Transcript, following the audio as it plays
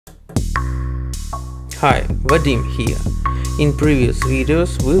Hi, Vadim here. In previous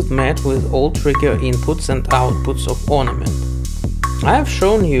videos we've met with all trigger inputs and outputs of Ornament. I have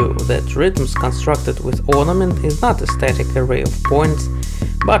shown you that rhythms constructed with Ornament is not a static array of points,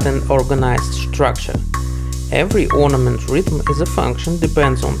 but an organized structure. Every Ornament rhythm is a function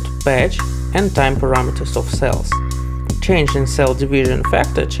depends on patch and time parameters of cells. Change in cell division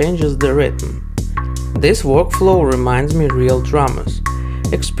factor changes the rhythm. This workflow reminds me real drummers.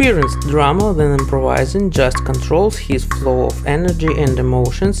 Experienced drummer then improvising just controls his flow of energy and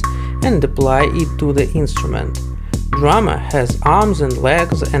emotions and apply it to the instrument. Drummer has arms and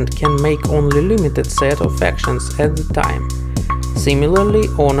legs and can make only limited set of actions at the time. Similarly,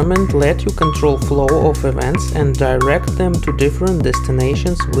 Ornament let you control flow of events and direct them to different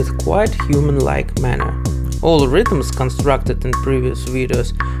destinations with quite human-like manner. All rhythms constructed in previous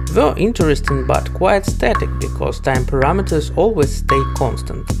videos were interesting but quite static because time parameters always stay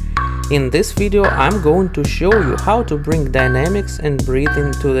constant. In this video I'm going to show you how to bring dynamics and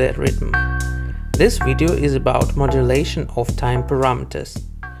breathing to the rhythm. This video is about modulation of time parameters.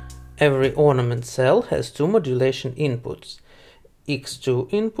 Every Ornament cell has two modulation inputs,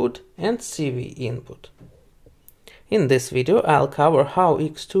 X2 input and CV input. In this video I'll cover how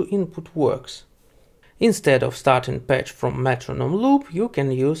X2 input works. Instead of starting patch from metronome loop, you can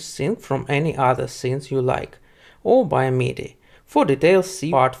use synth from any other synth you like, or by MIDI. For details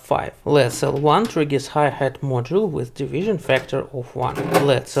see part 5. LED cell 1 triggers hi-hat module with division factor of 1.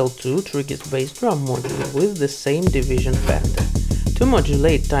 LED cell 2 triggers bass drum module with the same division factor. To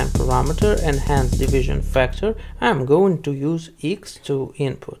modulate time parameter and hence division factor, I am going to use X2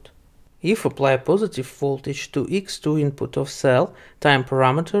 input. If apply positive voltage to X2 input of cell, time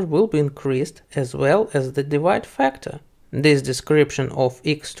parameter will be increased as well as the divide factor. This description of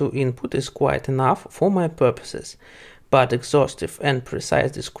X2 input is quite enough for my purposes, but exhaustive and precise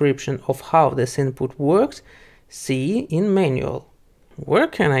description of how this input works, see in manual. Where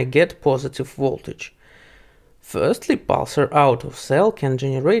can I get positive voltage? Firstly, pulsar out of cell can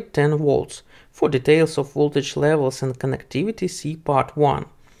generate 10 volts. For details of voltage levels and connectivity see part 1.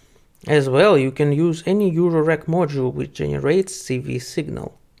 As well, you can use any Eurorack module which generates CV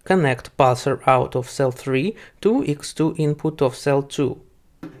signal. Connect pulsar out of cell 3 to X2 input of cell 2.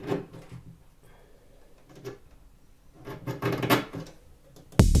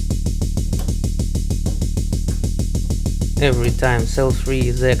 Every time cell 3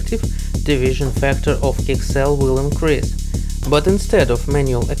 is active, division factor of kick cell will increase. But instead of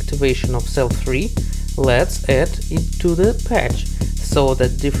manual activation of cell 3, let's add it to the patch, so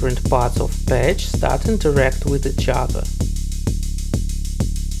that different parts of patch start interact with each other.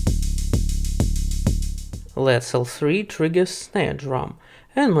 LED cell 3 triggers snare drum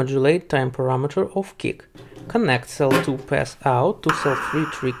and modulate time parameter of kick. Connect cell 2 pass out to cell 3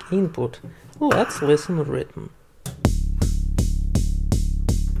 trick input. Let's listen rhythm.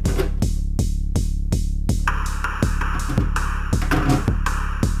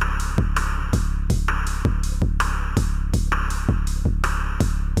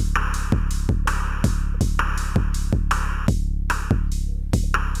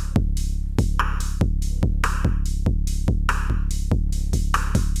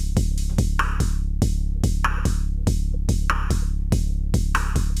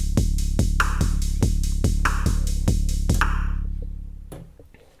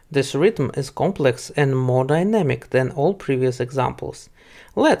 This rhythm is complex and more dynamic than all previous examples.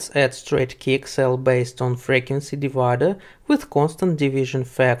 Let's add straight kick cell based on frequency divider with constant division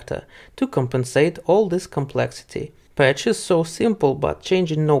factor to compensate all this complexity. Patch is so simple, but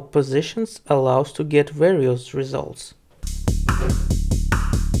changing note positions allows to get various results.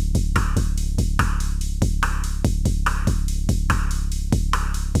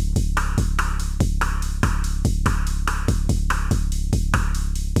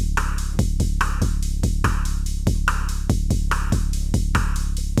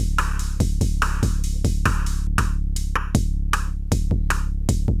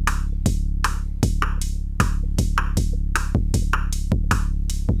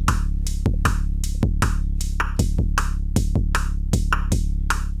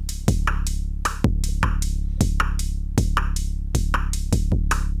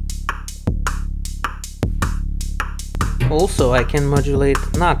 Also, I can modulate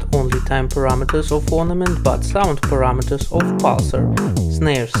not only time parameters of Ornament but sound parameters of pulsar.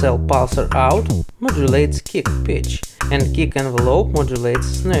 Snare cell pulsar out modulates kick pitch, and kick envelope modulates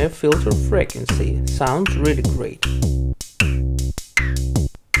snare filter frequency. Sounds really great.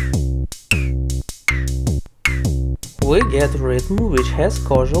 We get rhythm which has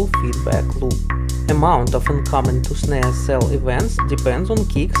causal feedback loop. Amount of incoming to snare cell events depends on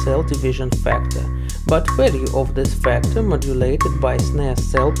kick cell division factor, but value of this factor modulated by snare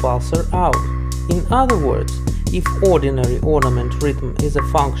cell pulsar out. In other words, if ordinary ornament rhythm is a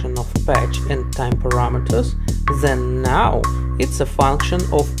function of patch and time parameters, then now it's a function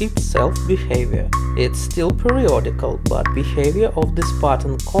of itself behavior. It's still periodical, but behavior of this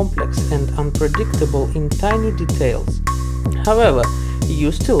pattern complex and unpredictable in tiny details. However,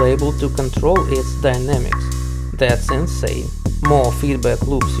 you're still able to control its dynamics. That's insane. More feedback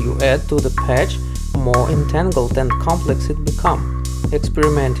loops you add to the patch, more entangled and complex it becomes.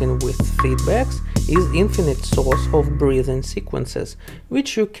 Experimenting with feedbacks is infinite source of breathing sequences,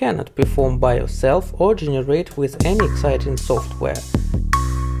 which you cannot perform by yourself or generate with any exciting software.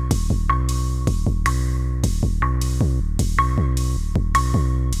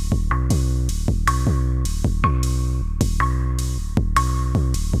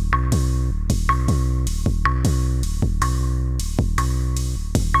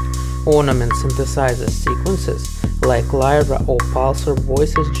 Ornament synthesizes sequences like lyra or pulsar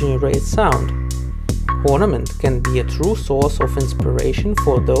voices generate sound. Ornament can be a true source of inspiration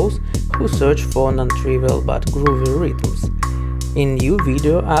for those who search for non-trivial but groovy rhythms. In new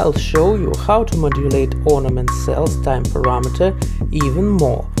video I'll show you how to modulate ornament cells time parameter even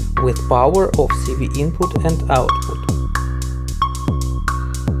more with power of CV input and output.